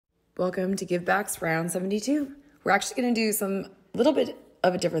Welcome to GIVbacks round 72. We're actually going to do some little bit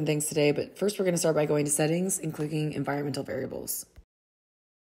of different things today, but first we're going to start by going to settings and clicking environmental variables.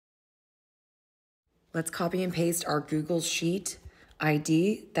 Let's copy and paste our Google Sheet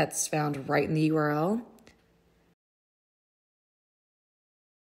ID that's found right in the URL.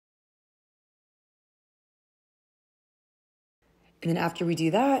 And then after we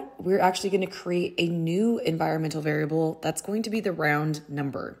do that, we're actually going to create a new environmental variable that's going to be the round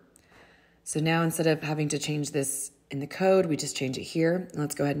number. So now instead of having to change this in the code, we just change it here. And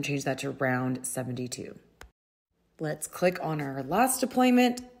let's go ahead and change that to round 72. Let's click on our last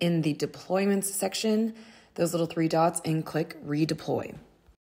deployment in the deployments section, those little three dots, and click redeploy.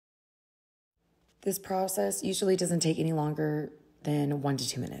 This process usually doesn't take any longer than 1 to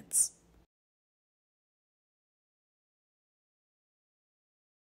 2 minutes.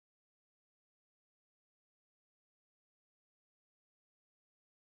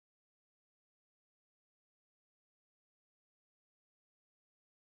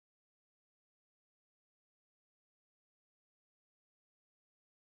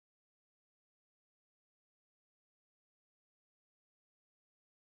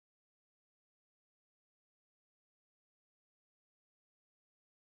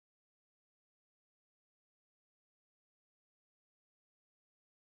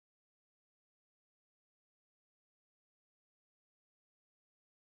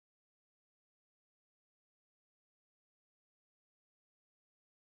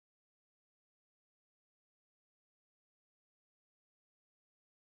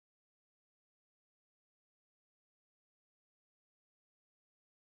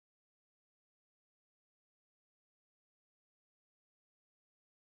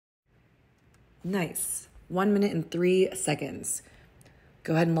 Nice. 1 minute and 3 seconds.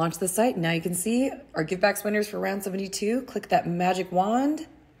 Go ahead and launch the site. Now you can see our GIVbacks winners for round 72. Click that magic wand.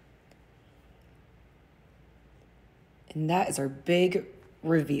 And that is our big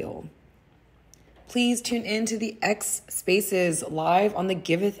reveal. Please tune in to the X Spaces live on the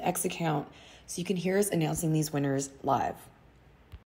Giveth X account so you can hear us announcing these winners live.